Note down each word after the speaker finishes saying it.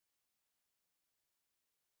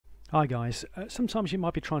Hi guys, sometimes you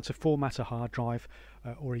might be trying to format a hard drive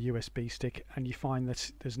or a USB stick and you find that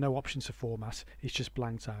there's no options to format, it's just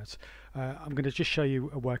blanked out. I'm going to just show you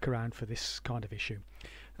a workaround for this kind of issue.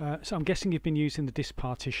 So I'm guessing you've been using the disk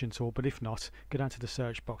partition tool, but if not, go down to the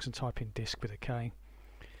search box and type in disk with a K.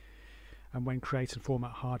 And when create and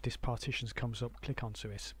format hard disk partitions comes up, click onto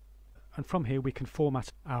it. And from here we can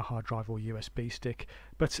format our hard drive or USB stick,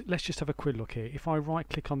 but let's just have a quick look here. If I right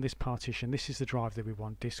click on this partition, this is the drive that we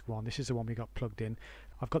want, disk 1, this is the one we got plugged in.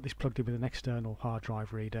 I've got this plugged in with an external hard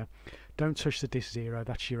drive reader. Don't touch the disk 0,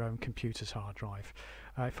 that's your own computer's hard drive.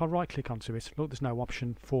 If I right click onto it, look, there's no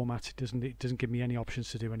option, format, it doesn't give me any options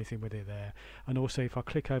to do anything with it there. And also if I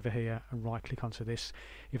click over here and right click onto this,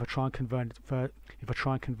 if I try and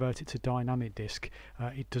convert it to dynamic disk,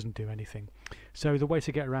 it doesn't do anything. So the way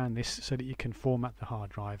to get around this so that you can format the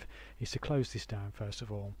hard drive is to close this down. First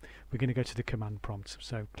of all, we're going to go to the command prompt,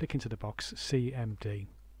 so click into the box CMD,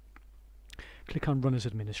 click on Run as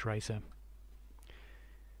Administrator.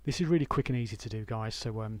 This is really quick and easy to do, guys,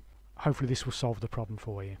 so hopefully this will solve the problem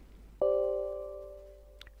for you.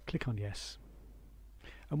 Click on Yes,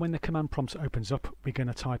 and when the command prompt opens up, we're going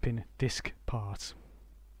to type in Diskpart,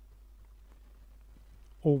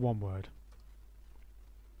 all one word.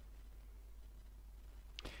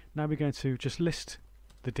 Now we're going to just list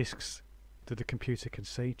the disks that the computer can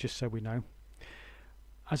see, just so we know.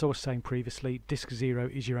 As I was saying previously, disk 0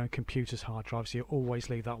 is your own computer's hard drive, so you always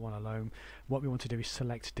leave that one alone. What we want to do is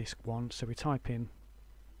select disk 1, so we type in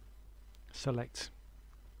select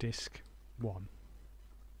disk 1.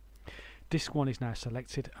 Disk 1 is now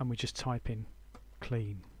selected and we just type in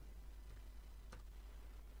clean.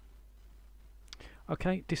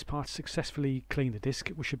 Okay, Diskpart successfully cleaned the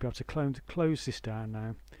disk. We should be able to close this down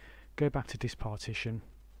now. Go back to disk partition,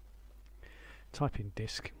 type in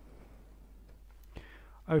disk,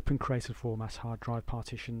 open create and format hard drive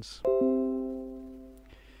partitions,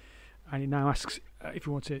 and it now asks if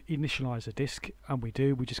you want to initialize a disk, and we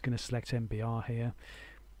do. We're just going to select MBR here.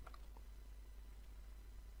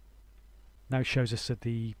 Now it shows us that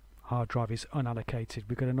the hard drive is unallocated.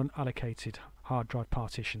 We've got an unallocated hard drive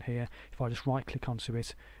partition here. If I just right click onto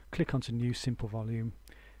it, click onto new simple volume,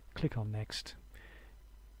 click on next,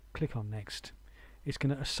 click on next, it's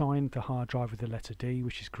going to assign the hard drive with the letter D,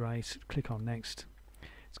 which is great. Click on next.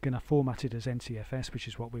 It's going to format it as NTFS, which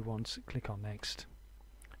is what we want. Click on next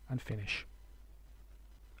and finish.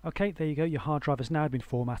 Okay, there you go, your hard drive has now been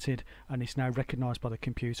formatted and it's now recognised by the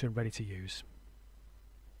computer and ready to use.